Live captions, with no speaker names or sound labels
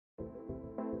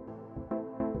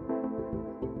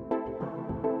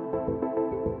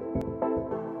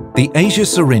The Asia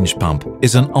Syringe pump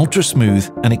is an ultra-smooth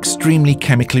and extremely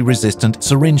chemically resistant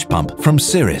syringe pump from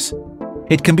Syringe.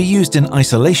 It can be used in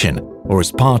isolation or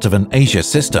as part of an Asia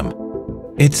system.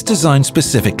 It's designed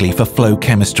specifically for flow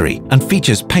chemistry and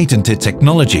features patented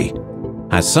technology.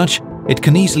 As such, it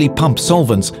can easily pump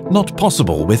solvents not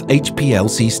possible with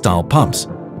HPLC-style pumps.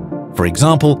 For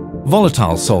example,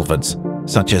 volatile solvents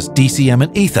such as DCM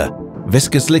and ether,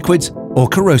 viscous liquids or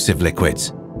corrosive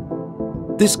liquids.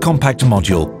 This compact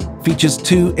module features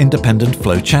two independent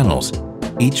flow channels,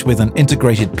 each with an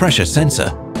integrated pressure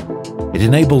sensor. It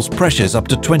enables pressures up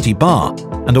to 20 bar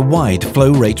and a wide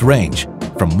flow rate range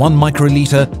from 1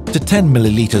 microliter to 10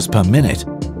 milliliters per minute.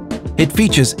 It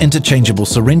features interchangeable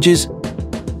syringes,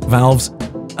 valves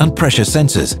and pressure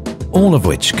sensors, all of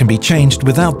which can be changed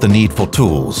without the need for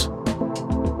tools.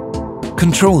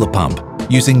 Control the pump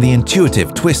using the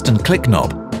intuitive twist and click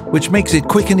knob, which makes it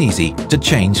quick and easy to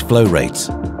change flow rates.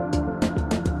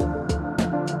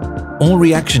 All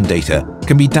reaction data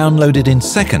can be downloaded in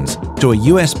seconds to a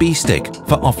USB stick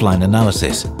for offline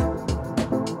analysis.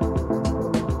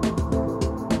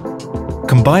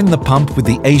 Combine the pump with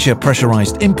the Asia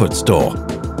pressurized input store.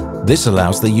 This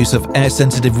allows the use of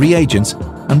air-sensitive reagents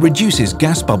and reduces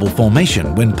gas bubble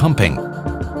formation when pumping.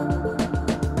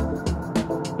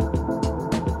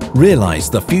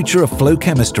 Realize the future of flow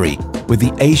chemistry with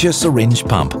the Asia Syringe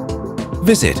pump.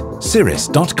 Visit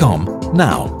syringe.com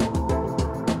now.